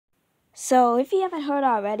So, if you haven't heard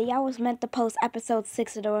already, I was meant to post episode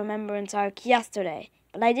 6 of the Remembrance Arc yesterday,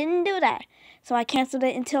 but I didn't do that. So I canceled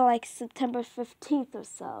it until like September 15th or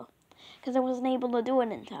so, because I wasn't able to do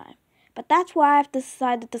it in time. But that's why I've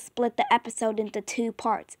decided to split the episode into 2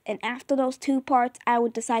 parts, and after those 2 parts, I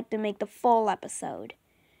would decide to make the full episode.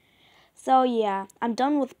 So yeah, I'm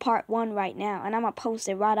done with part 1 right now, and I'm going to post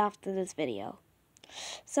it right after this video.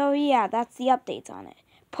 So yeah, that's the updates on it.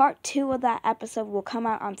 Part 2 of that episode will come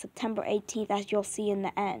out on September 18th, as you'll see in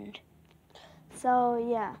the end. So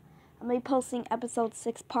yeah, I'm going to be posting episode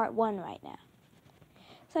 6 part 1 right now.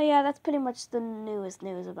 So yeah, that's pretty much the newest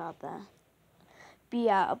news about that. But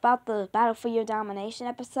yeah, about the Battle for Your Domination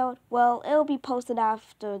episode, well, it'll be posted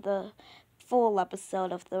after the full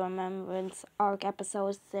episode of the Remembrance Arc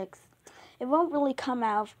episode 6. It won't really come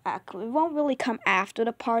out. It won't really come after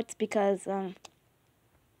the parts because of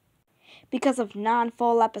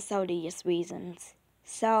non-full episodious reasons.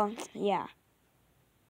 So yeah.